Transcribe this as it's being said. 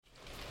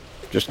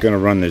Just going to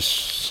run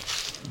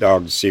this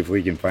dog to see if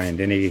we can find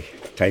any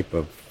type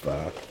of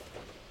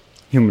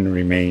human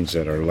remains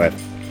that are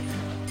left.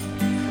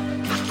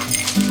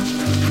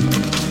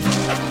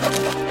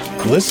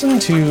 Listen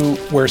to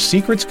Where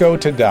Secrets Go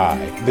to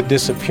Die, The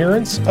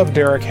Disappearance of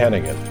Derek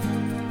Hennigan.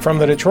 From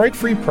the Detroit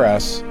Free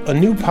Press, a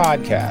new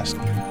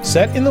podcast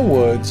set in the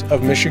woods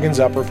of Michigan's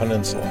Upper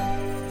Peninsula.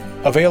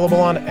 Available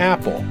on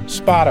Apple,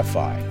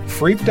 Spotify,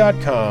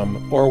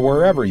 Freep.com, or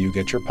wherever you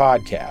get your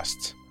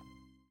podcasts.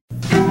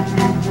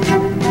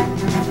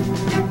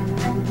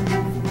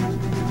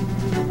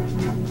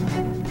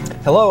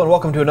 Hello and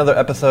welcome to another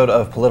episode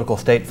of Political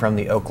State from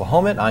the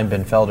Oklahoman. I'm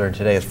Ben Felder and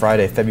today is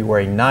Friday,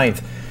 February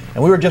 9th.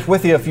 And we were just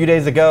with you a few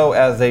days ago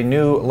as a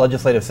new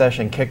legislative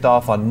session kicked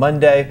off on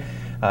Monday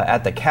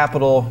at the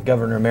Capitol.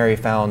 Governor Mary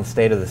Fallon's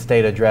State of the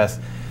State address.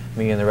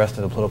 Me and the rest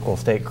of the Political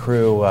State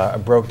crew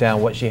broke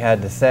down what she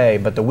had to say.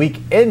 But the week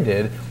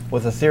ended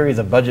with a series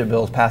of budget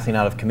bills passing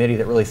out of committee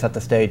that really set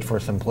the stage for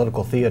some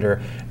political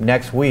theater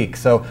next week.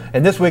 So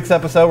in this week's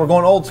episode, we're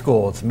going old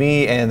school. It's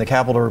me and the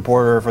Capitol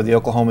reporter for the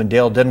Oklahoman,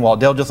 Dale Denwalt.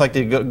 Dale, just like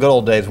the good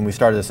old days when we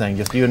started this thing,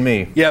 just you and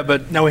me. Yeah,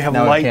 but now we have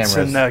lights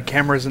and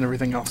cameras and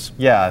everything else.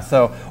 Yeah,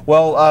 so,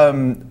 well,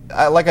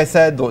 like I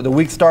said, the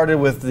week started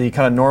with the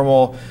kind of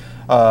normal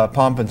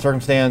pomp and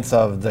circumstance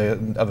of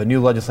a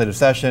new legislative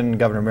session,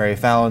 Governor Mary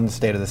Fallon's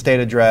State of the State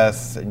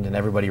address, and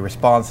everybody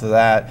responds to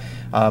that.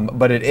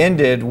 But it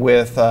ended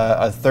with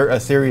a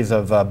series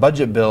of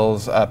budget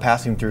bills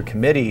passing through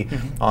committee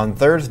on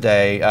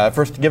Thursday.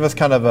 First, give us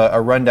kind of a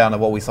rundown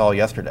of what we saw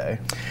yesterday.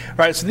 All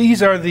right, so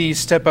these are the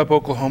Step Up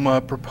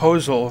Oklahoma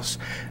proposals.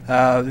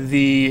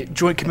 The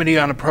Joint Committee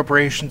on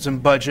Appropriations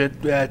and Budget,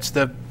 it's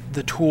the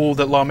tool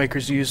that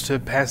lawmakers use to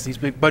pass these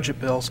big budget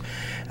bills.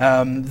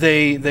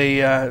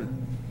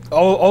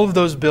 All of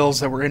those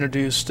bills that were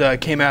introduced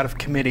came out of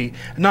committee.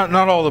 Not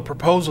all the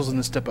proposals in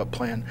the Step Up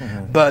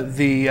plan, but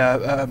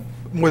the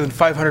more than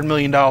 $500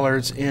 million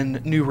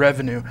in new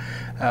revenue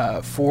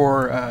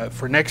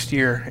for next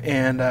year,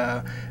 and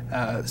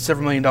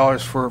several $1 million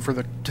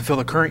to fill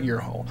the current year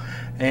hole.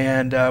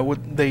 And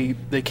they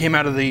came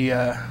out of the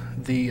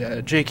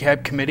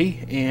JCAB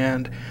committee,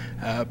 and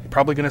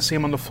probably going to see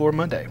them on the floor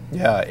Monday.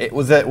 Yeah,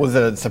 was it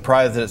a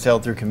surprise that it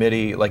sailed through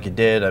committee like it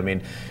did? I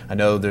mean, I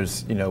know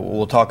there's,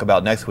 we'll talk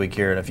about next week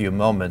here in a few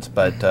moments,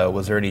 but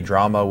was there any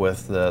drama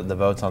with the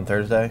votes on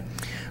Thursday?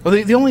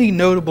 Well, the only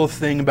notable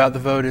thing about the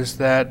vote is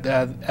that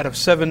out of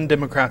 7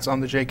 Democrats on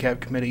the JCAB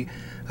committee,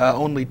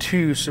 only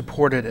 2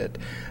 supported it.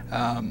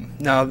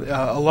 Now,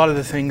 a lot of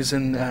the things,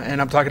 and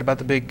I'm talking about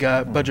the big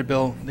budget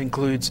bill,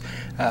 includes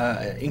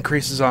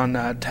increases on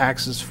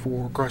taxes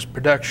for gross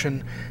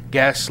production,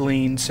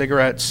 gasoline,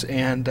 cigarettes,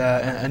 and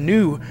a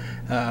new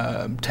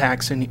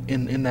tax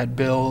in that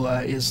bill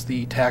is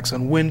the tax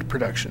on wind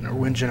production or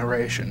wind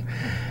generation.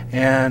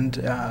 And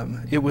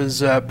it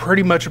was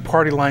pretty much a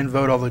party line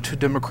vote, although 2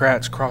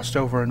 Democrats crossed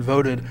over and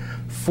voted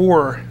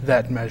for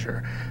that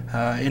measure,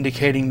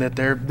 indicating that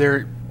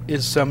there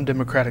is some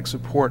Democratic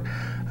support.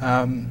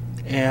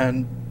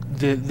 And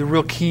the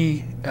real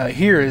key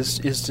here is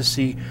to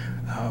see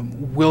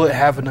will it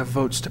have enough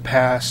votes to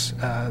pass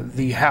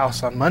the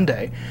House on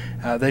Monday.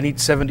 They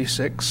need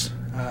 76.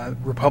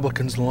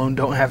 Republicans alone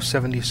don't have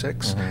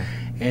 76.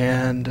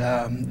 And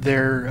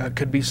there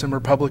could be some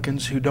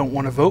Republicans who don't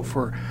want to vote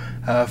for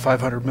a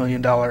 $500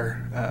 million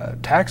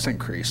tax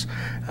increase,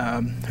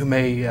 who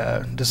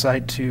may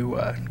decide to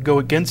go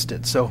against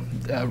it. So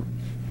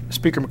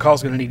Speaker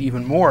McCall's going to need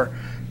even more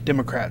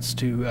Democrats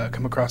to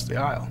come across the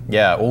aisle.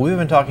 Yeah, well, we've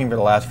been talking for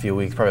the last few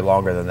weeks, probably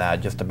longer than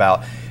that, just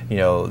about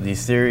these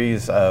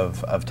series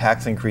of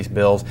tax increase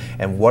bills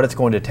and what it's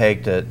going to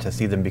take to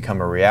see them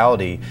become a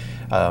reality.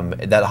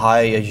 That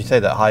high, as you say,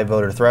 that high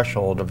voter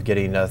threshold of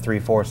getting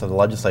 3/4 of the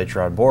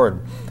legislature on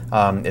board.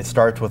 It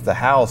starts with the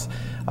House.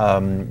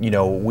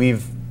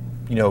 We've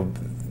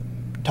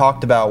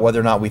talked about whether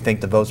or not we think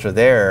the votes are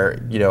there.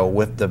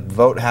 With the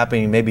vote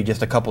happening maybe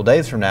just a couple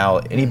days from now,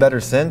 any better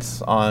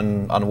sense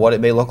on what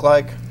it may look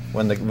like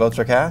when the votes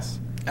are cast?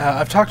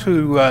 I've talked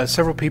to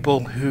several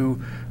people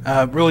who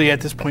really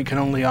at this point can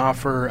only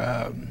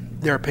offer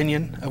their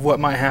opinion of what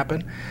might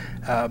happen.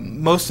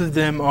 Most of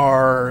them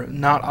are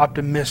not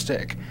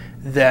optimistic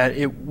that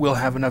it will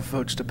have enough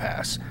votes to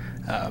pass.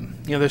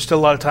 There's still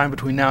a lot of time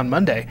between now and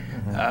Monday.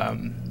 I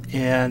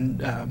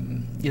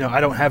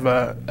don't have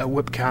a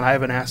whip count. I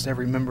haven't asked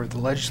every member of the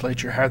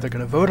legislature how they're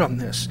going to vote on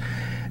this.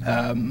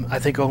 I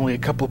think only a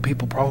couple of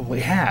people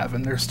probably have,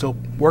 and they're still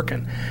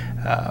working.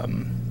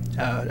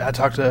 I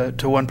talked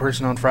to one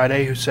person on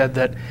Friday who said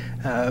that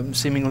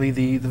seemingly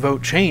the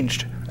vote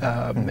changed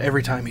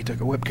every time he took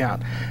a whip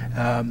count.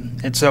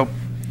 And so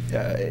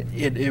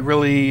it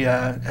really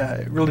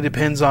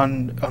depends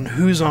on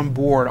who's on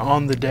board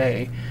on the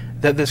day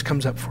that this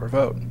comes up for a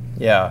vote.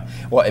 Yeah,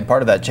 well, and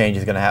part of that change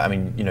is going to have, I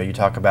mean, you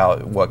talk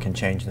about what can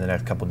change in the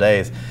next couple of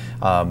days.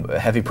 A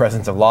heavy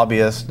presence of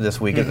lobbyists this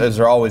week, as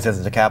there always is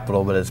at the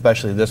Capitol, but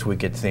especially this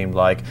week it seemed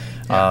like.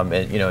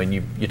 And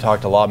you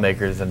talk to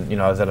lawmakers,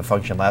 and I was at a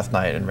function last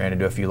night and ran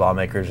into a few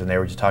lawmakers, and they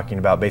were just talking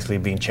about basically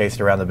being chased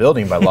around the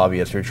building by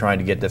lobbyists who are trying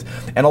to get this.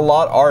 And a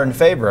lot are in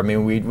favor. I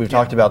mean, we've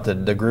talked about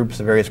the groups,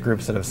 the various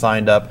groups that have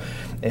signed up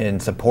in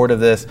support of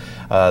this,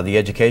 the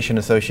education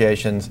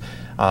associations,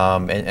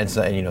 and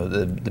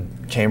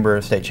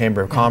the State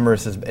Chamber of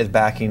Commerce is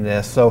backing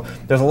this. So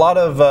there's a lot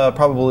of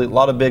probably a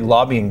lot of big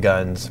lobbying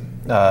guns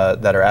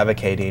that are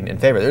advocating in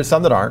favor. There's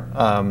some that aren't,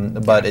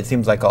 but it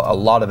seems like a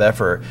lot of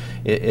effort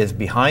is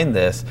behind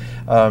this.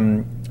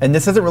 And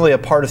this isn't really a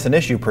partisan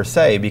issue per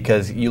se,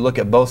 because you look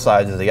at both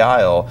sides of the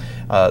aisle,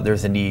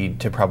 there's a need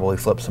to probably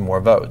flip some more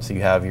votes. So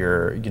you have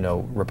your,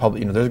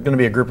 there's going to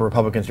be a group of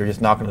Republicans who are just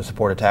not going to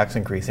support a tax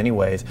increase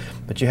anyways.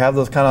 But you have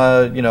those kind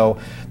of,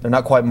 they're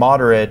not quite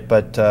moderate,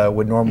 but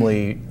would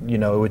normally, it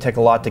would take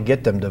a lot to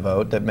get them to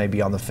vote that may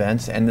be on the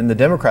fence. And then the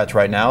Democrats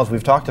right now, as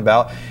we've talked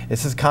about,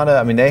 this is kind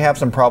of, they have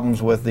some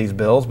problems with these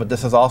bills, but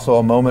this is also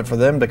a moment for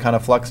them to kind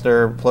of flex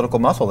their political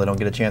muscle. They don't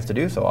get a chance to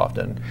do so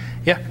often.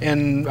 Yeah,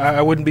 and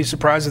I wouldn't be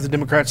surprised if the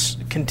Democrats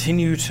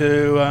continue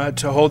to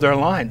hold their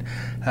line.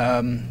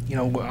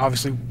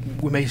 Obviously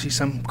we may see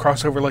some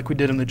crossover like we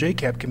did in the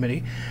JCAP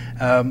committee,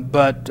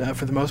 but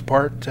for the most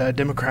part,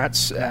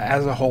 Democrats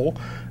as a whole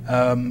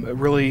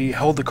really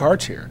held the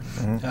cards here.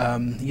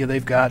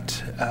 They've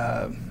got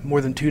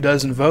more than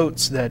 24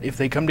 votes that, if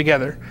they come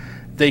together,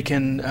 they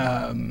can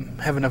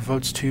have enough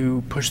votes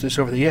to push this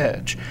over the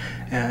edge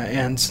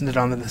and send it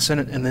on to the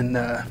Senate and then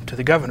to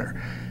the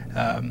governor.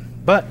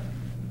 But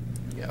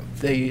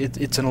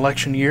it's an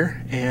election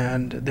year,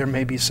 and there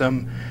may be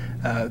some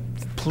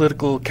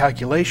political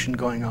calculation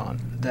going on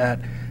that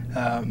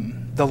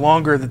the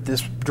longer that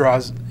this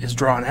is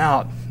drawn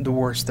out, the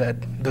worse that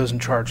those in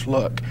charge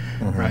look.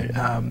 Right?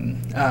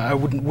 I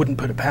wouldn't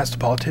put it past a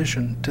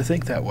politician to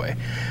think that way.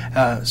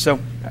 So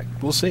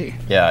we'll see.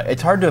 Yeah,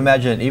 it's hard to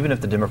imagine, even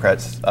if the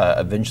Democrats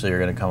eventually are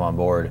going to come on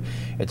board,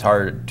 it's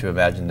hard to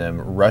imagine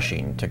them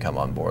rushing to come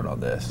on board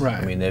on this.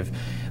 Right. I mean,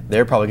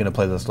 they're probably going to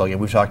play the slogan.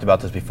 We've talked about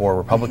this before.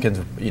 Republicans,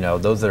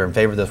 those that are in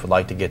favor of this would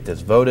like to get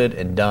this voted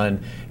and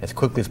done as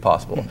quickly as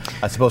possible.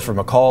 I suppose for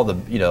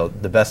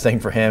McCall, the best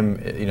thing for him,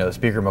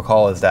 Speaker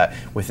McCall, is that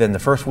within the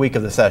first week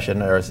of the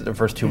session, or the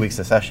first 2 weeks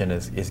of session,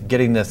 is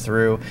getting this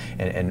through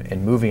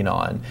and moving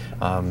on.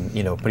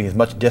 Putting as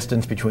much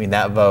distance between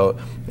that vote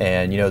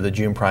and the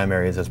June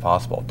primaries as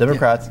possible.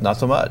 Democrats, not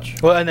so much.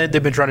 Well, and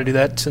they've been trying to do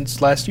that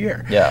since last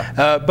year.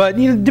 Yeah. But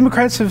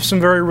Democrats have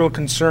some very real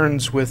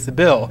concerns with the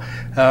bill.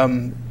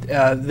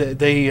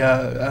 They,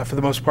 for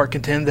the most part,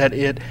 contend that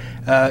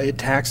it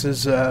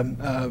taxes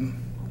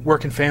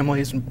working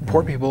families and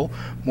poor people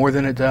more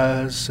than it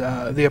does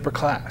the upper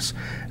class.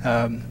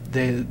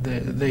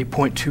 They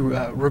point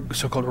to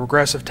so-called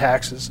regressive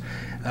taxes,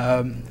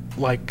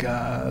 like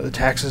the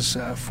taxes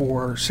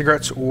for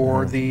cigarettes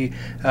or the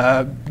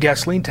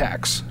gasoline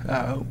tax,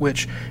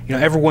 which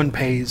everyone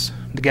pays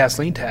the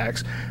gasoline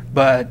tax,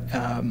 but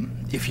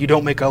if you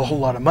don't make a whole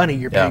lot of money,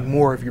 you're paying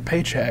more of your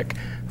paycheck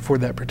for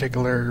that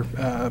particular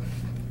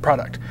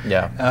product.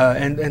 Yeah.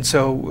 And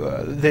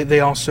so they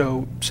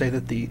also say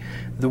that the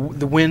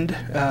wind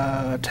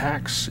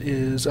tax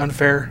is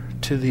unfair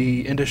to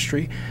the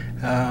industry,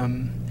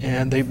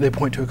 and they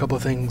point to a couple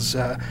of things,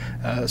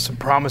 some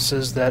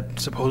promises that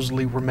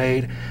supposedly were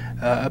made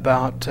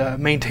about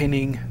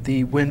maintaining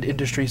the wind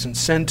industry's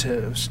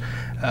incentives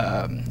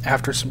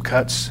after some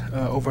cuts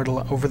over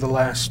the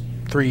last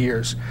 3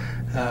 years.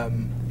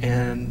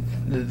 And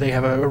they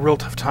have a real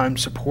tough time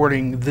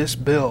supporting this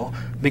bill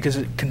because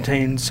it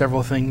contains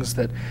several things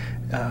that,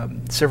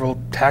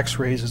 several tax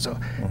raises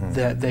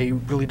that they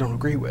really don't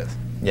agree with.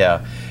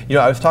 Yeah,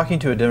 I was talking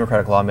to a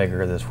Democratic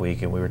lawmaker this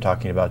week, and we were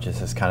talking about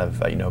just this kind of,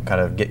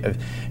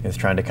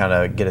 trying to kind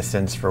of get a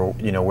sense for,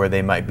 where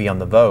they might be on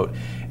the vote,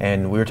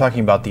 and we were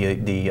talking about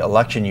the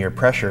election year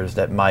pressures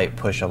that might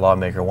push a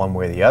lawmaker one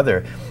way or the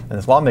other, and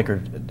this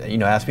lawmaker,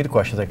 asked me the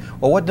question, like,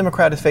 well, what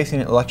Democrat is facing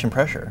election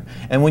pressure?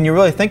 And when you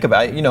really think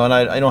about it, and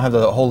I don't have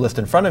the whole list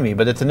in front of me,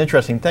 but it's an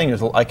interesting thing.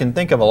 I can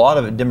think of a lot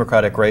of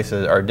Democratic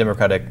races or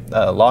Democratic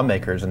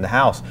lawmakers in the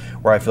House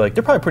where I feel like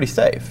they're probably pretty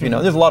safe.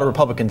 There's a lot of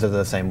Republicans that are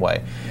the same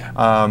way.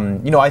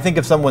 I think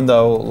of someone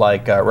though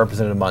like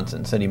Representative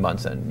Munson, Cindy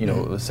Munson.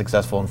 Was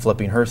successful in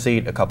flipping her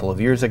seat a couple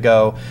of years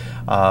ago.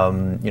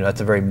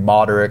 That's a very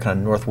moderate kind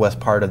of northwest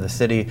part of the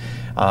city.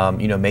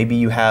 Maybe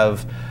you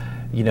have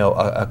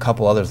a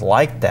couple others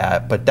like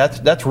that, but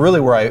that's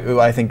really where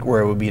I think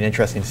where it would be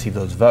interesting to see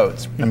those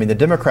votes. I mean, the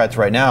Democrats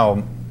right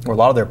now, where a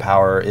lot of their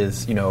power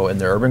is in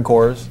their urban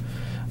cores.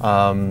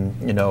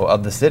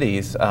 of the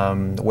cities,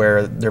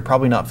 where they're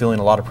probably not feeling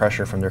a lot of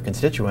pressure from their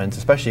constituents,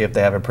 especially if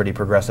they have a pretty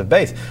progressive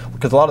base.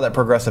 Because a lot of that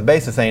progressive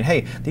base is saying,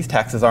 hey, these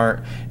taxes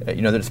aren't,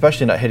 they're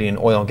especially not hitting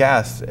oil and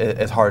gas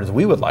as hard as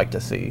we would like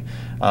to see.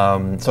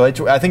 So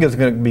I think it's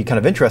going to be kind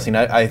of interesting.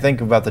 I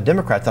think about the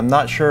Democrats. I'm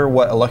not sure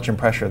what election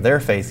pressure they're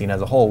facing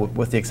as a whole,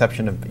 with the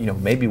exception of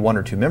maybe one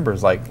or two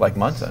members like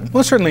Munson.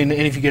 Well, certainly, and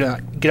if you get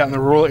out in the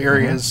rural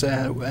areas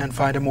and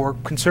find a more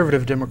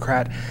conservative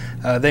Democrat,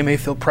 they may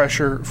feel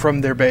pressure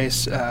from their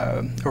base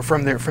or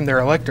from their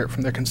electorate,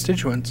 from their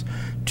constituents,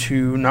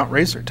 to not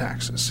raise their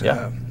taxes.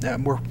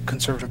 More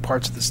conservative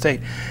parts of the state,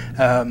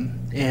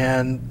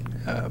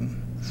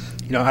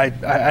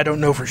 I don't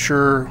know for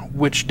sure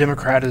which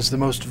Democrat is the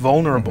most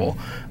vulnerable.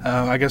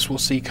 I guess we'll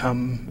see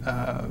come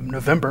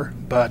November.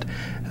 But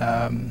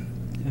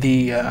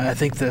I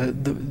think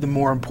the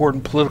more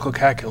important political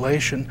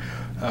calculation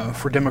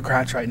for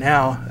Democrats right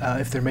now,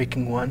 if they're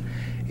making one,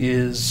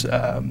 is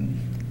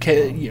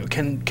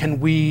can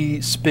we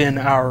spin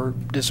our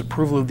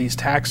disapproval of these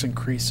tax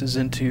increases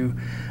into,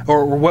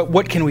 or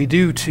what can we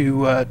do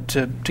to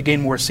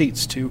gain more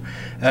seats, to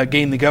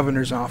gain the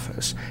governor's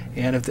office?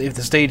 And if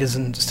the state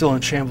isn't still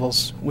in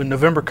shambles when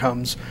November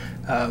comes,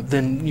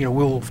 then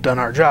we'll have done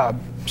our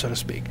job, so to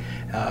speak.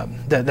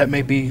 That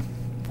may be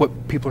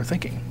what people are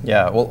thinking.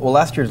 Yeah. Well,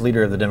 last year's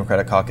leader of the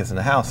Democratic caucus in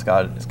the House,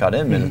 Scott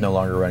Inman, is no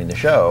longer running the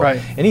show.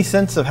 Right. Any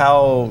sense of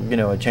how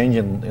a change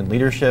in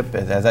leadership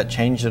has that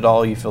changed at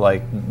all? You feel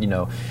like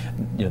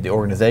the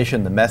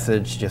organization, the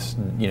message, just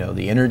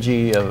the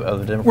energy of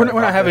the Democratic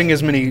We're not having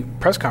as many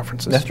press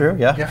conferences. That's true.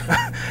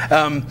 Yeah.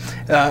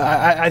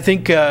 I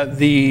think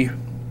the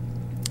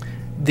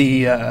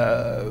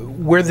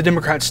where the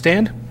Democrats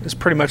stand is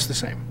pretty much the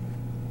same.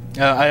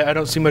 I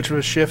don't see much of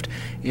a shift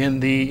in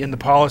the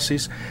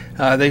policies.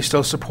 They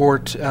still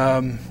support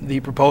the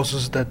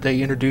proposals that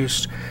they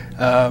introduced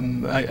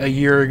a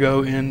year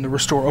ago in the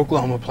Restore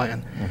Oklahoma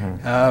plan.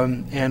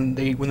 And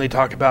when they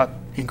talk about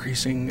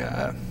increasing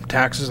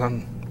taxes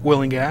on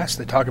oil and gas,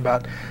 they talk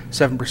about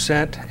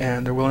 7%,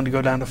 and they're willing to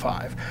go down to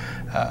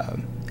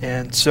 5%.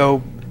 And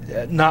so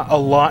not a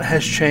lot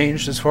has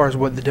changed as far as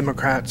what the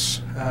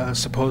Democrats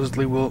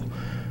supposedly will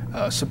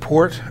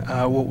support.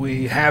 What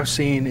we have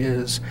seen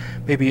is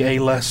maybe a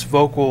less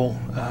vocal,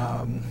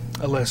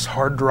 a less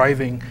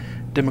hard-driving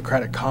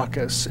Democratic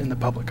caucus in the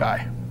public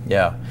eye.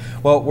 Yeah.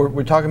 Well,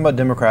 we're talking about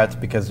Democrats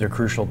because they're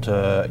crucial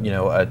to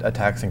a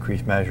tax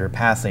increase measure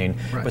passing,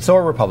 right. But so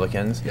are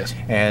Republicans. Yes.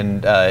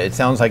 And it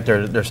sounds like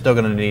there's still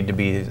going to need to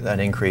be an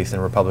increase in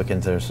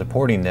Republicans that are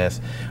supporting this.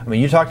 I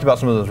mean, you talked about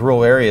some of those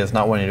rural areas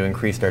not wanting to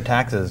increase their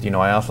taxes.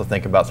 I also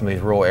think about some of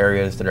these rural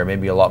areas that are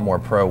maybe a lot more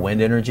pro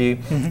wind energy.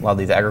 A lot of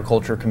these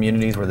agriculture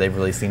communities where they've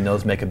really seen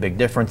those make a big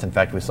difference. In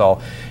fact, we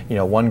saw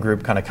one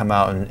group kind of come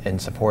out in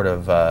support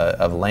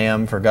of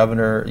Lamb for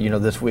governor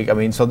this week. I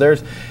mean, so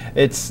there's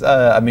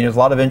a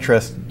lot of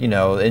interest.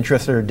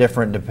 Interests are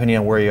different depending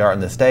on where you are in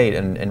the state,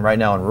 and right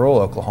now in rural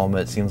Oklahoma,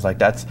 it seems like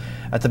that's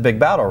a big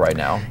battle right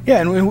now.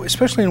 Yeah, and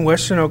especially in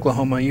western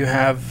Oklahoma, you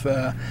have,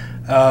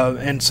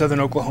 and southern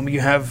Oklahoma, you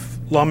have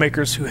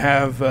lawmakers who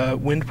have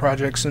wind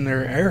projects in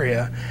their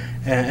area,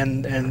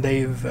 and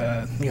they've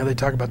they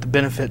talk about the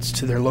benefits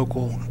to their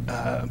local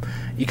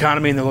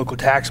economy and their local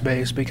tax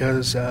base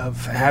because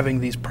of having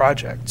these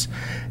projects.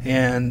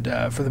 And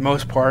for the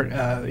most part,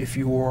 if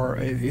you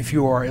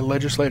are a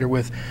legislator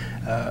with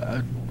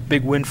a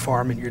big wind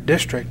farm in your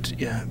district,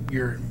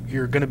 you're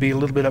going to be a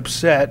little bit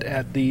upset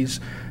at these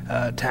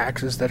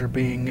taxes that are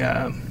being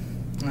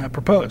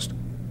proposed.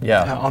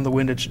 Yeah. On the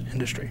wind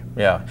industry.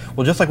 Yeah.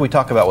 Well, just like we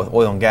talk about with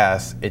oil and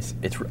gas,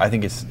 I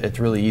think it's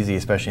really easy,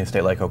 especially in a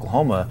state like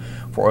Oklahoma,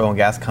 for oil and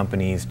gas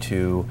companies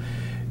to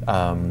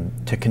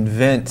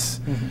convince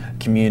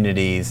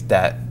communities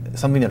that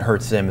something that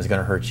hurts them is going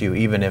to hurt you,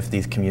 even if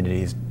these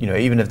communities,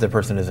 even if the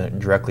person isn't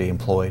directly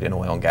employed in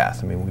oil and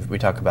gas. I mean, we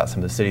talk about some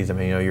of the cities. I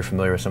mean, you're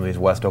familiar with some of these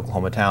West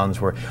Oklahoma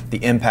towns where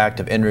the impact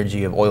of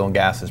energy, of oil and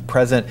gas is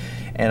present.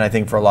 And I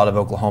think for a lot of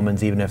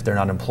Oklahomans, even if they're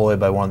not employed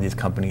by one of these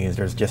companies,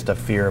 there's just a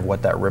fear of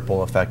what that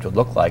ripple effect would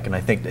look like. And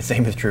I think the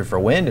same is true for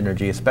wind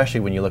energy,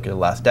 especially when you look at the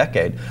last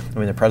decade. I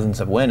mean, the presence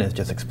of wind has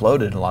just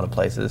exploded in a lot of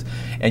places.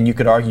 And you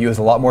could argue is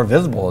a lot more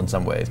visible in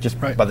some ways, just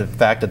by the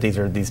fact that these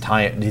are these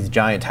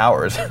giant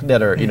towers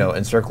that are,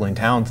 encircling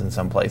towns in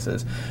some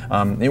places.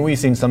 And we've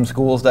seen some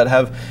schools that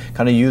have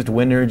kind of used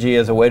wind energy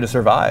as a way to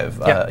survive,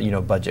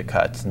 budget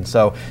cuts. And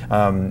so,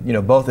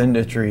 both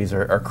industries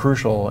are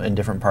crucial in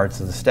different parts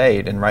of the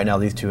state. And right now,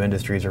 these two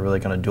industries are really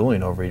kind of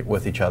dueling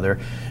with each other,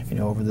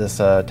 over this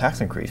tax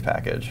increase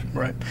package.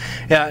 Right.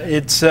 Yeah.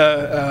 It's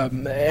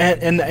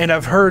and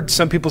I've heard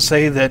some people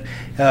say that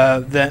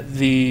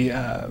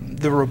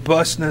the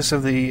robustness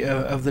of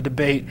the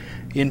debate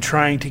in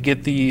trying to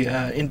get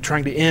in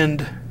trying to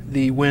end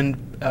the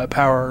wind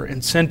power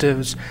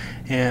incentives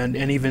and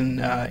even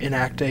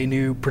enact a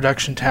new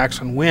production tax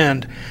on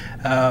wind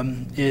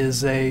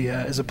is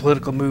a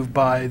political move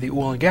by the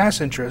oil and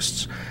gas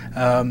interests.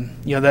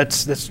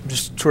 That's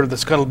just sort of the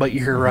scuttlebutt you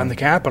hear around the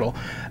Capitol.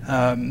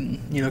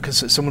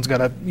 Because someone's got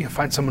to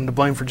find someone to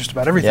blame for just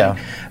about everything.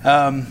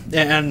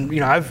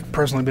 And I've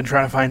personally been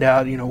trying to find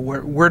out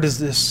where does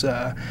this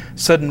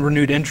sudden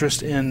renewed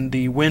interest in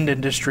the wind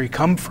industry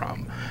come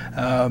from,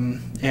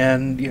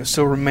 and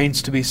still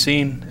remains to be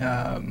seen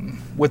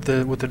what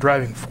the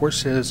driving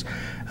force is,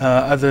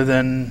 other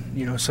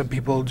than some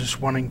people just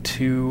wanting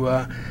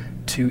to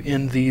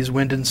end these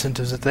wind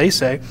incentives that they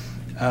say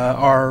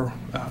are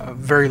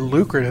very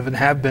lucrative and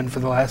have been for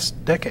the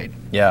last decade.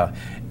 Yeah.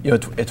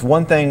 It's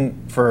one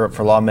thing for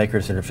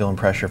lawmakers that are feeling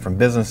pressure from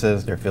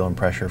businesses, they're feeling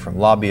pressure from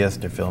lobbyists,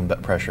 they're feeling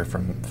pressure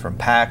from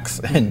PACs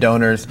and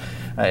donors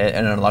in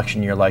an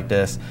election year like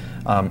this.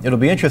 It'll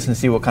be interesting to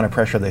see what kind of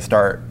pressure they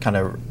start kind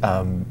of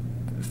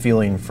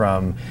feeling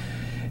from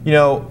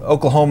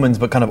Oklahomans,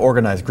 but kind of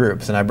organized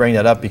groups. And I bring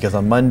that up because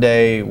on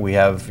Monday we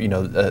have,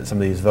 some of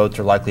these votes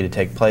are likely to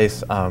take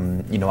place. I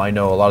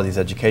know a lot of these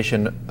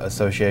education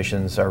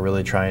associations are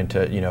really trying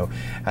to,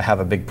 have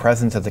a big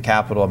presence at the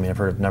Capitol. I mean, I've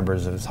heard of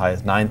numbers as high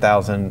as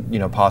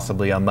 9,000,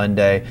 possibly on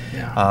Monday.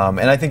 Yeah.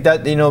 And I think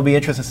that, it'll be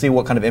interesting to see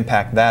what kind of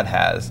impact that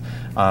has.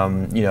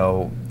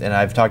 And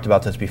I've talked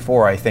about this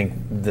before. I think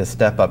the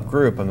Step Up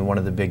group, one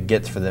of the big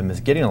gets for them is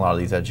getting a lot of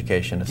these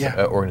education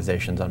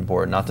organizations on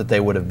board. Not that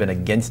they would have been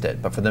against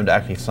it, but for them to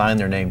actually sign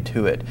their name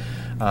to it,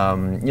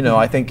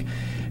 I think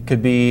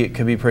could be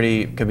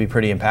pretty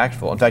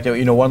impactful. In fact,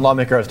 one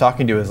lawmaker I was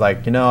talking to is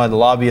like, the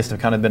lobbyists have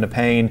kind of been a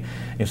pain,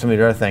 some of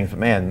the other things, but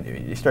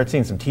man, you start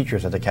seeing some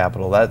teachers at the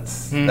Capitol.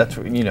 That's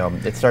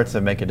it starts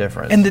to make a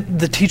difference. And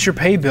the teacher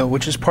pay bill,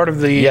 which is part of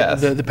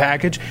the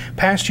package,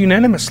 passed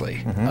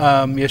unanimously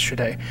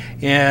yesterday.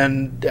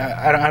 And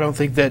I don't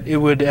think that it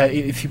would,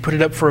 if you put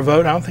it up for a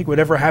vote, I don't think it would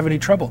ever have any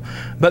trouble.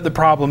 But the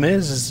problem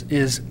is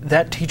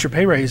that teacher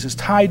pay raise is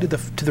tied to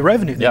the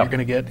revenue that you're going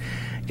to get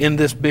in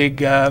this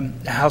big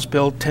House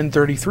Bill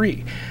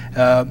 1033.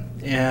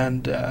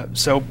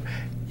 So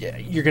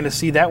you're going to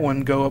see that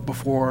one go up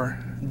before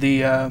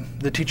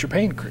the teacher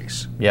pay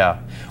increase.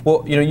 Yeah.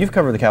 Well, you've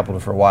covered the Capitol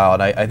for a while,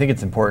 and I think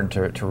it's important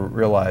to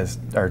realize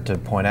or to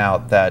point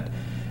out that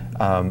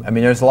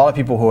there's a lot of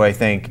people who I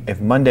think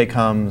if Monday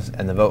comes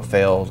and the vote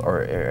fails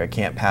or it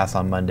can't pass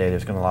on Monday,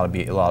 there's going to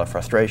be a lot of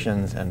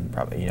frustrations and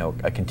probably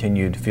a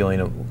continued feeling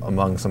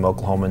among some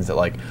Oklahomans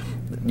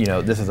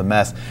that this is a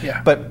mess.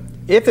 Yeah. But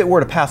if it were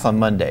to pass on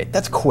Monday,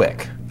 that's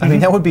quick. I mean,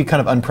 that would be kind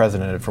of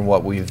unprecedented from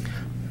what we've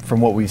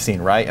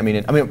seen, right?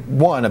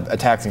 One, a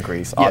tax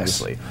increase,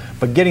 obviously,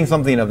 but getting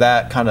something of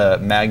that kind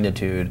of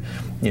magnitude,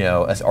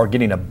 or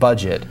getting a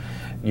budget,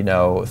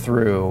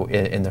 through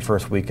in the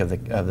first week of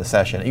the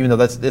session, even though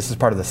this is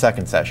part of the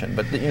second session,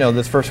 but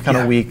this first kind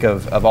of week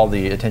of all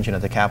the attention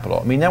at the Capitol,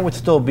 that would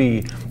still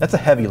that's a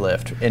heavy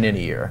lift in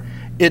any year.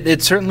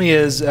 It certainly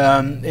is,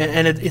 and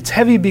it's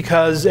heavy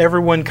because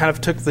everyone kind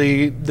of took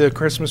the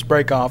Christmas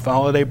break off, the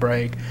holiday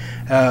break,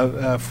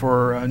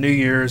 for New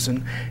Year's,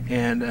 and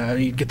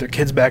you get their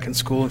kids back in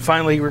school, and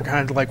finally we're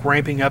kind of like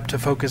ramping up to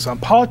focus on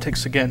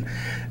politics again.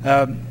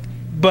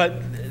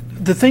 But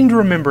the thing to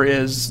remember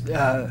is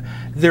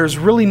there's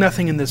really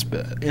nothing in this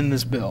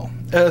bill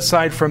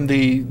aside from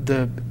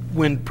the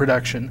wind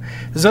production.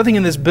 There's nothing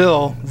in this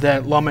bill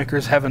that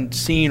lawmakers haven't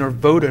seen or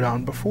voted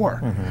on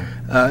before.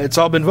 It's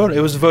all been voted.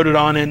 It was voted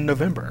on in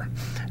November,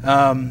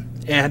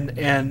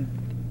 and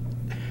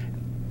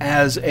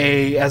as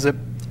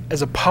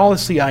a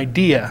policy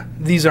idea,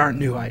 these aren't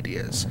new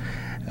ideas.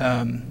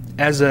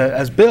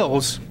 As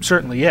bills,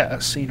 certainly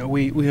yes.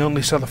 We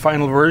only saw the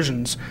final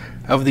versions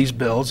of these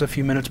bills a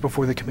few minutes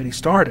before the committee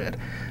started,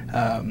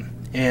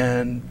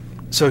 and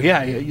so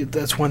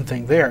that's one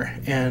thing there.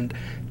 And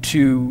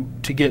to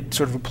get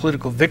sort of a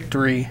political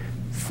victory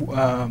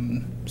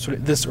sort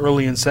of this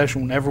early in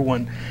session when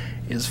everyone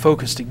is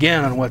focused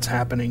again on what's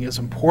happening is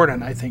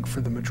important, I think,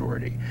 for the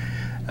majority.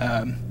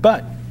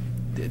 But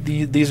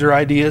these are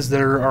ideas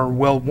that are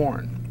well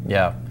worn.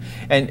 Yeah,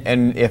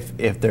 and if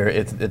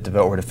the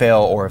vote were to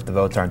fail, or if the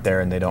votes aren't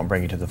there and they don't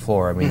bring it to the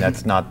floor,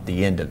 that's not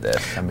the end of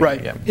this.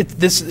 Right. Yeah.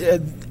 This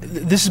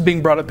is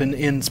being brought up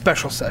in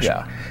special session.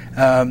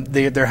 Yeah.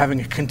 They're having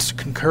a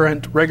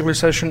concurrent regular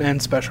session and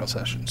special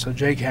session. So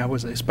JCAB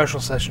was a special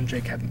session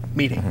JCAB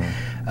meeting.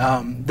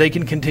 They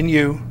can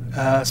continue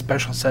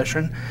special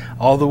session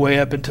all the way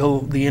up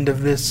until the end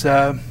of this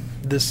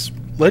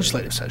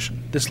legislative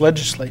session, this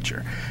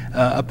legislature,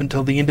 up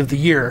until the end of the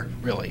year,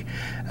 really.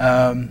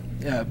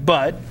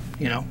 But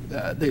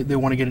they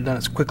want to get it done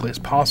as quickly as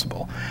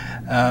possible.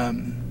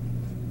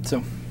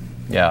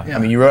 Yeah. I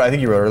think you wrote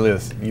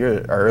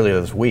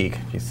earlier this week.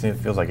 It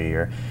feels like a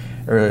year.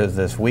 Earlier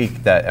this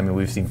week that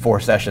we've seen 4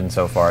 sessions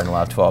so far in the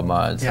last 12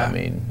 months. Yeah.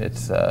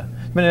 It's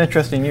been an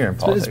interesting year in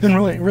politics. It's been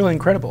really, really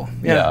incredible.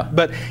 Yeah.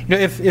 But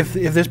if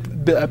this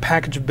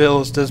package of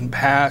bills doesn't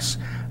pass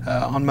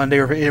on Monday,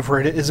 or if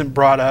it isn't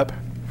brought up,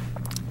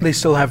 they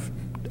still have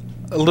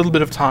a little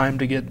bit of time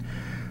to get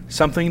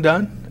something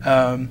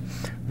done.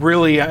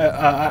 really,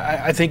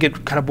 I think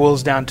it kind of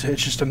boils down to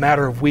it's just a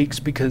matter of weeks,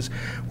 because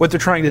what they're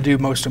trying to do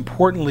most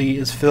importantly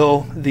is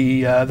fill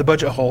the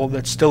budget hole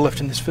that's still left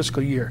in this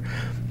fiscal year.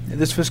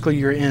 This fiscal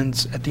year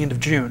ends at the end of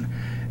June.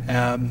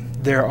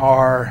 There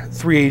are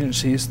 3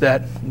 agencies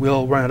that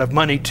will run out of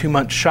money 2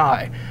 months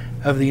shy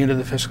of the end of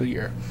the fiscal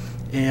year.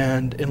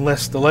 And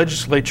unless the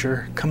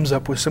legislature comes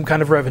up with some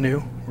kind of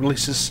revenue,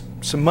 releases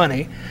some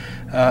money,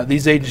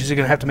 these agencies are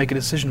going to have to make a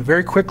decision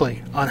very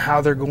quickly on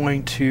how they're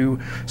going to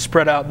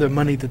spread out the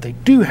money that they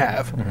do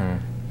have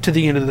to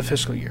the end of the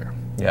fiscal year.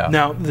 Yeah.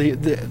 Now,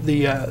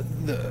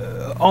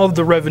 all of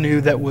the revenue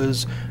that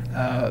was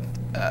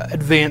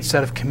advanced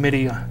out of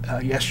committee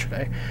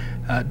yesterday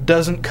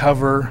doesn't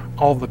cover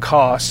all the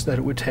costs that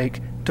it would take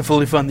to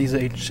fully fund these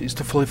agencies,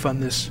 to fully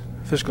fund this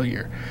fiscal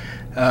year.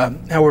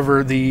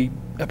 However, the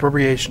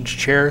Appropriations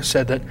Chair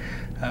said that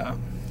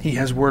he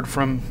has word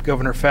from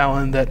Governor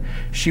Fallin that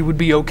she would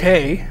be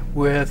okay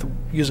with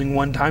using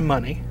one-time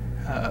money,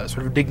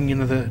 sort of digging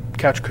into the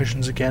couch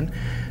cushions again,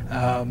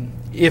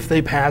 if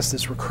they pass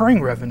this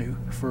recurring revenue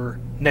for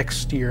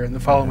next year and the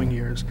following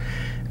years,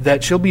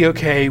 that she'll be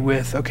okay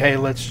with,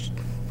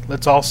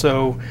 let's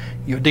also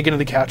dig into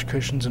the couch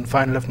cushions and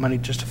find enough money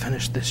just to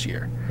finish this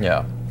year.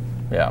 Yeah.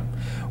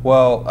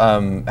 Well,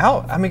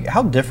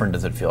 how different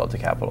does it feel at the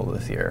Capitol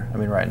this year? I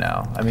mean, right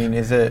now. I mean,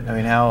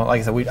 how? Like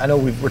I said, I know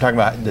we're talking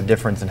about the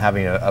difference in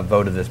having a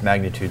vote of this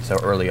magnitude so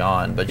early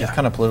on, but just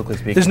kind of politically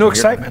speaking, there's no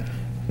excitement.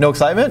 No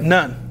excitement?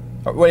 None.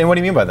 What do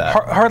you mean by that?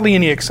 Hardly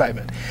any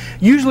excitement.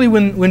 Usually,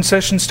 when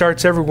session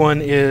starts,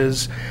 everyone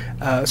is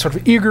sort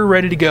of eager,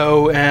 ready to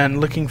go,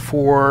 and looking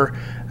for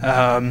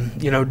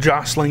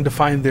jostling to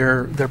find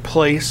their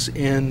place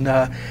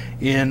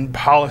in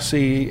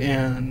policy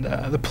and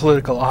the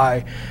political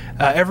eye.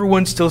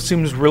 Everyone still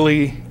seems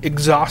really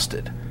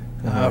exhausted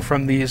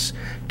from these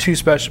 2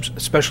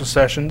 special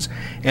sessions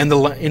and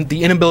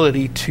the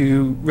inability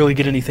to really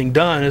get anything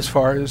done as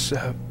far as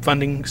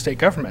funding state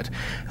government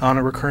on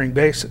a recurring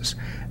basis.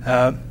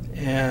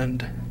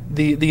 And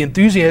the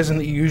enthusiasm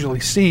that you usually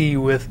see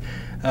with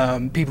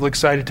people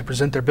excited to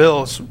present their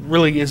bills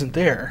really isn't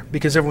there,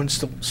 because everyone's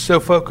still so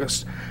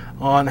focused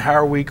on how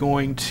are we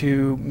going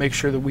to make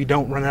sure that we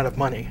don't run out of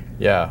money.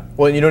 Yeah.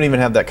 Well, you don't even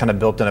have that kind of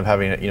built in of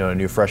having a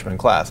new freshman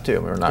class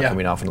too. We're not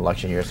coming off an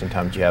election year.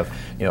 Sometimes you have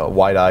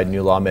wide-eyed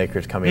new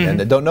lawmakers coming in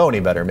that don't know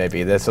any better,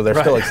 maybe. So they're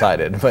still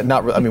excited, but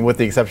not. I mean, with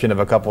the exception of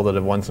a couple that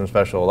have won some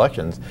special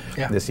elections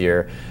this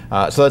year.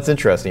 So that's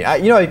interesting.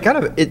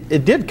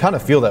 It did kind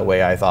of feel that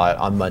way, I thought,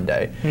 on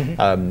Monday.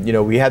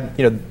 We had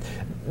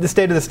the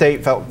state of the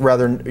state felt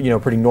rather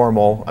pretty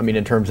normal. I mean,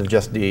 in terms of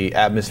just the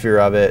atmosphere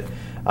of it.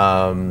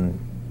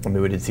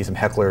 We did see some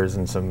hecklers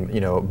and some,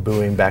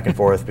 booing back and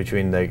forth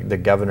between the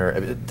governor.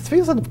 It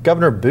feels like the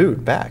governor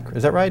booed back.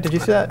 Is that right? Did you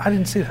see that? I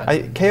didn't see that.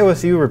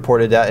 KOSU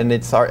reported that, and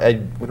it's we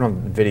don't have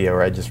video,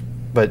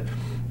 but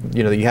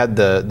you had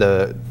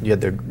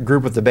the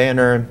group with the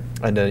banner,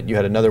 and then you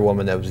had another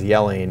woman that was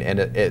yelling, and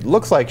it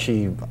looks like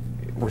she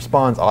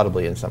responds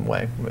audibly in some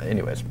way.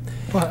 Anyways,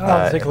 well,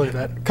 I'll take a look at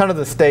that. Kind of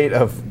the state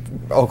of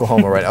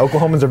Oklahoma right now.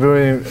 Oklahomans are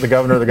booing the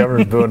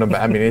governor's booing them.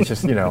 I mean, it's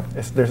just,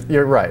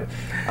 you're right.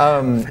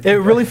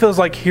 It really feels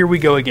like here we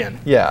go again.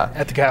 Yeah.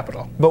 At the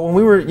Capitol. But when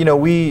we were,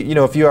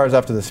 a few hours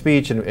after the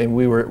speech, and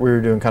we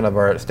were doing kind of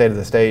our state of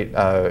the state,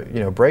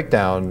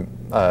 breakdown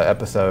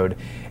episode.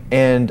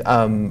 And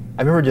I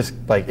remember just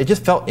it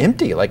just felt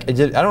empty. I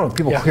don't know if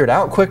people cleared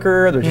out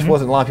quicker. There just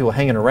wasn't a lot of people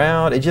hanging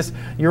around.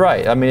 You're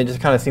right. I mean, it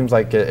just kind of seems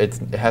like it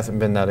hasn't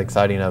been that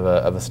exciting of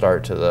a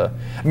start to the.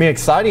 I mean,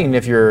 exciting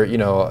if you're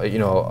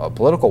a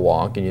political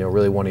wonk and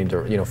really wanting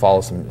to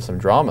follow some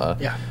drama.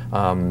 Yeah.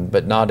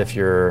 But not if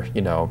you're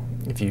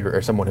if you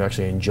are someone who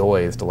actually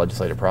enjoys the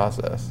legislative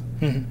process.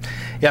 Mm-hmm.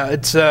 Yeah,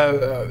 it's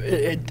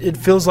it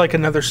feels like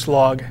another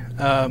slog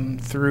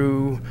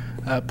through.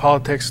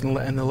 Politics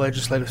and the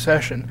legislative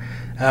session.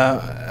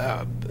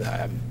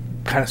 I'm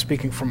kind of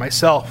speaking for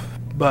myself,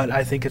 but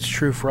I think it's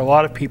true for a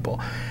lot of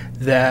people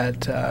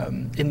that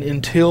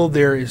until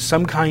there is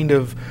some kind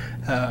of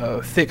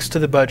fix to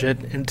the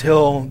budget,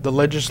 until the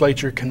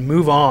legislature can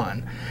move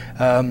on,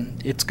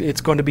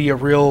 it's going to be a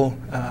real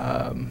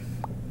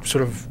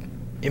sort of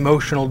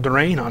emotional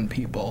drain on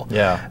people.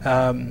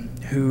 Yeah.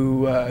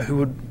 Who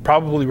would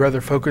probably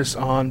rather focus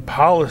on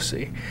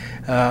policy.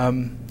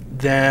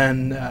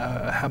 Than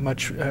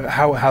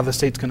how the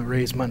state's going to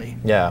raise money.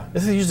 Yeah,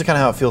 this is usually kind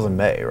of how it feels in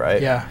May,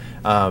 right? Yeah.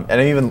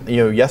 And even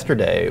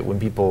yesterday when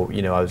people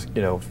I was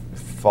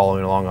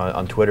following along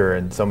on Twitter,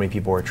 and so many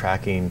people were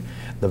tracking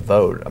the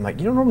vote. I'm like,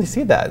 you don't normally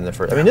see that in the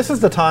first. I mean, this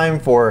is the time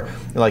for,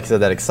 like I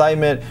said, that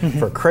excitement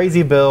for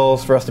crazy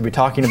bills, for us to be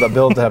talking about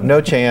bills that have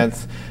no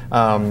chance,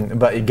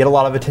 but you get a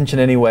lot of attention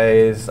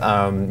anyways.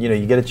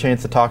 You get a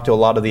chance to talk to a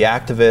lot of the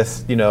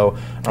activists, on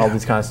all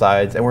these kind of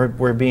sides, and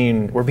we're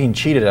being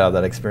cheated out of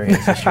that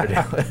experience this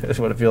year. Is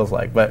what it feels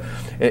like. But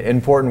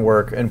important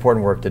work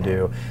to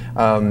do.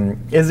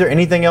 Is there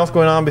anything else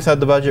going on besides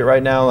the budget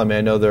right now? I mean,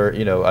 I know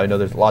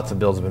there's lots of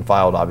bills have been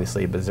filed,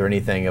 obviously, but is there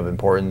anything of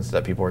importance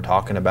that people are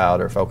talking about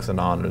or focusing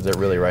on, or is it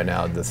really right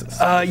now this is?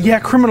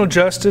 Criminal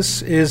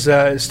justice is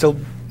still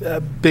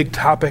big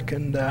topic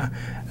and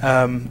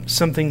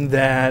something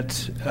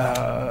that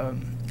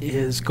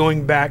is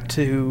going back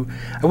to,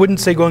 I wouldn't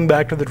say going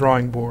back to the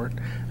drawing board,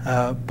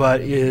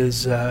 but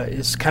is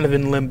kind of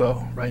in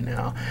limbo right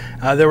now.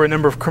 There were a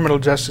number of criminal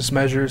justice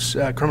measures,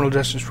 criminal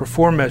justice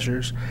reform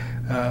measures,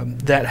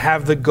 that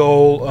have the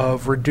goal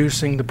of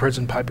reducing the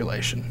prison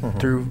population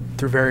through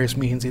various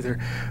means, either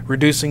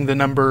reducing the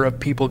number of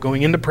people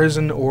going into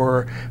prison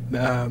or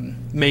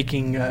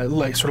making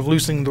sort of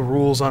loosening the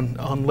rules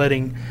on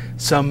letting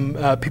some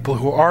people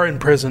who are in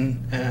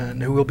prison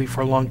and who will be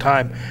for a long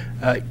time,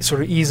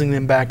 sort of easing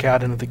them back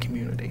out into the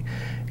community.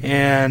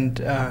 And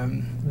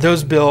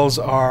those bills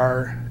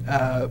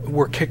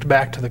were kicked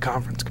back to the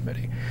conference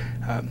committee.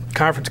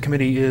 Conference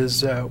committee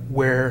is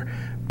where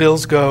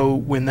bills go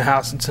when the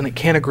House and Senate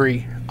can't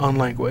agree on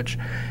language.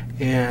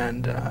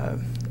 And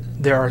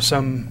there are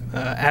some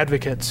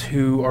advocates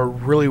who are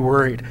really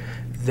worried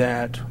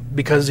that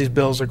because these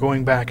bills are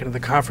going back into the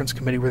conference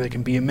committee where they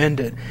can be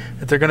amended,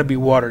 that they're going to be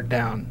watered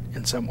down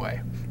in some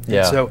way.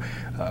 Yeah. And so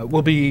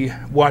we'll be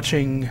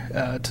watching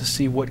to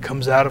see what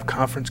comes out of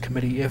conference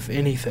committee, if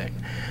anything.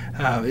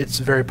 It's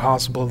very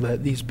possible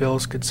that these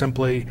bills could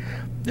simply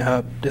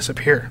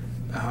disappear.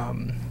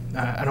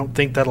 I don't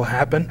think that'll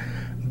happen,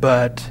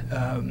 but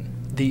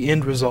the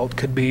end result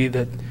could be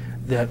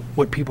that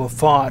what people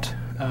thought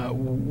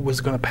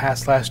was going to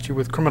pass last year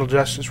with criminal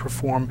justice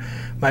reform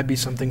might be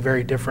something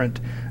very different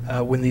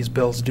when these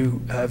bills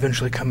do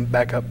eventually come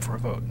back up for a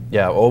vote.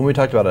 Yeah, well, when we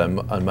talked about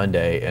it on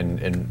Monday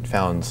and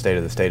found State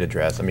of the State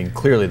address, I mean,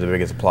 clearly the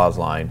biggest applause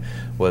line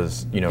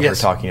was, Yes. her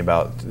talking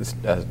about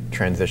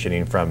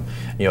transitioning from,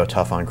 a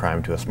tough on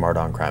crime to a smart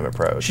on crime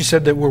approach. She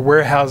said that we're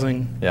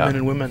warehousing Yeah. men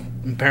and women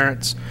and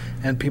parents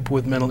and people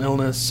with mental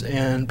illness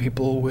and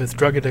people with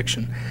drug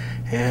addiction.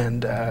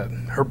 And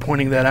her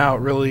pointing that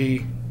out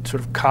really sort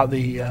of caught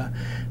the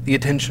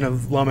attention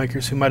of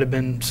lawmakers who might have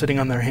been sitting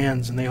on their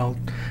hands, and they all,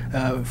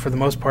 for the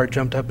most part,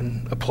 jumped up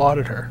and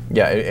applauded her.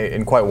 Yeah,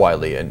 and quite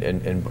widely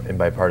and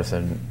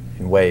bipartisan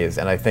in ways.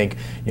 And I think,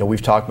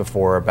 we've talked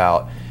before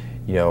about,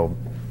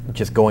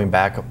 just going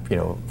back,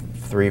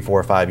 3,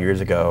 4, 5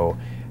 years ago,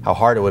 how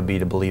hard it would be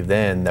to believe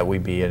then that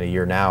we'd be in a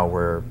year now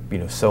where,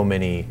 so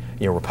many,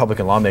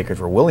 Republican lawmakers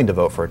were willing to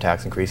vote for a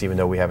tax increase, even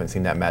though we haven't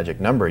seen that magic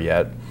number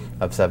yet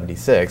of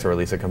 76, or at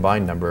least a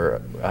combined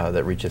number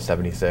that reaches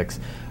 76.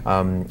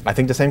 I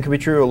think the same could be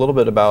true a little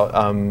bit about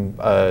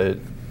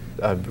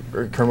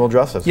criminal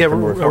justice. Yeah,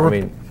 criminal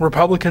reform.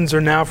 Republicans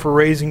are now for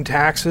raising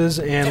taxes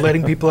and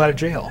letting people out of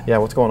jail. Yeah,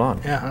 what's going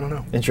on? Yeah, I don't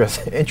know.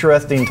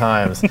 Interesting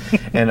times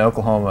in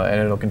Oklahoma,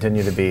 and it'll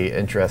continue to be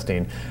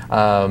interesting.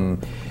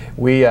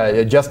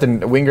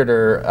 Justin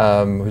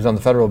Wingerter, who's on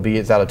the federal beat,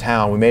 is out of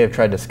town. We may have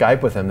tried to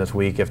Skype with him this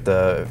week if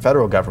the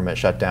federal government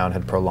shutdown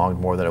had prolonged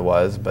more than it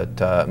was,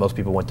 but most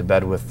people went to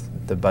bed with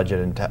the budget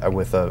and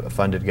with a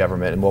funded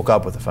government and woke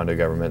up with a funded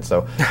government.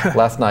 So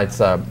last night's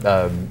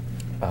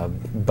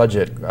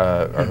budget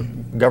or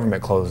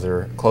government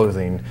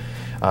closing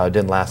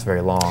didn't last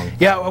very long.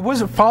 Yeah, I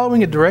wasn't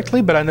following it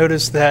directly, but I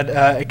noticed that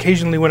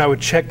occasionally when I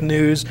would check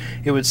news,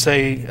 it would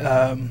say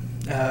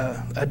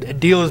a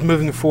deal is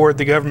moving forward,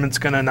 the government's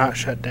going to not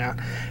shut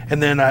down.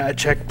 And then I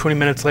checked 20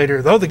 minutes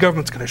later, the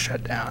government's going to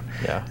shut down.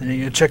 Yeah. And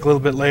you check a little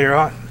bit later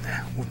on,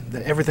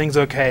 everything's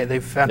okay,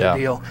 they've found a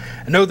deal.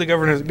 I know the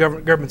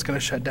government's going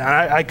to shut down.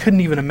 I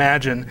couldn't even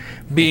imagine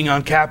being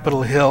on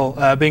Capitol Hill,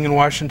 being in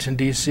Washington,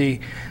 D.C.,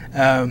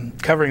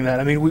 covering that.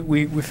 I mean,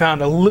 we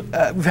found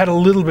we've had a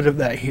little bit of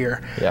that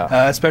here,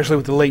 especially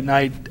with the late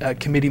night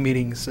committee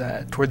meetings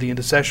toward the end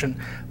of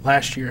session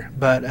last year.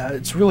 But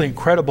it's really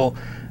incredible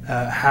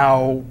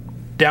how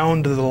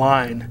down to the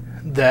line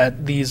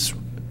that these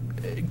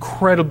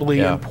incredibly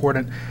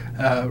important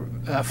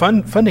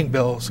funding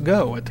bills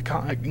go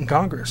in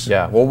Congress.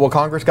 Yeah, well,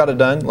 Congress got it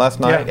done last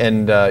night,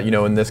 and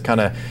in this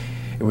kind of.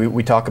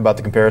 We talk about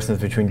the comparisons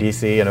between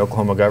D.C. and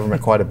Oklahoma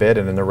government quite a bit,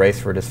 and in the race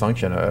for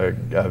dysfunction,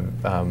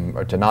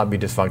 or to not be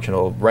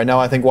dysfunctional. Right now,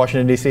 I think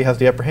Washington, D.C. has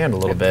the upper hand a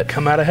little bit.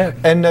 Come out ahead.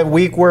 And a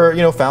week where,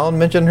 Fallon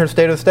mentioned her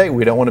State of the State.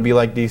 We don't want to be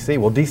like D.C.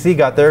 Well, D.C.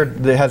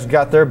 has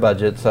got their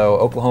budget, so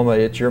Oklahoma,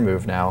 it's your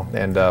move now,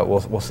 and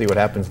we'll see what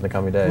happens in the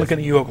coming days. Looking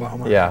at you,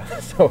 Oklahoma. Yeah.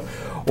 So,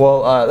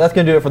 that's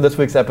going to do it for this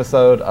week's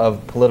episode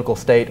of Political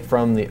State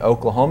from the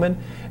Oklahoman.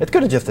 It's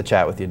good to just to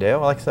chat with you, Dale.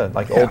 Like I said,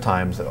 old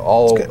times,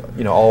 all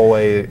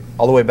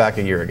the way back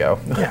a year ago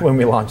when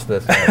we launched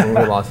this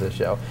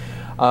show.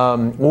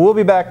 We'll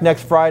be back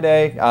next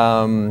Friday.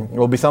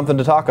 Will be something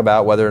to talk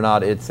about, whether or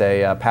not it's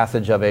a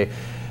passage of a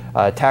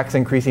tax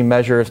increasing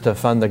measures to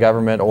fund the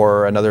government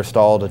or another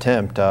stalled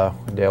attempt.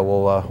 Dale,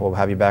 we'll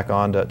have you back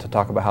on to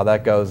talk about how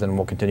that goes, and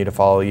we'll continue to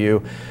follow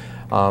you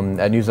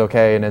at News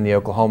OK and in the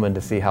Oklahoman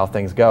to see how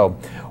things go.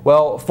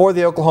 Well, for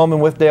the Oklahoman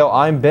with Dale,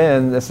 I'm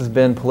Ben. This has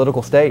been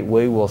Political State.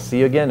 We will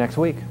see you again next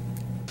week.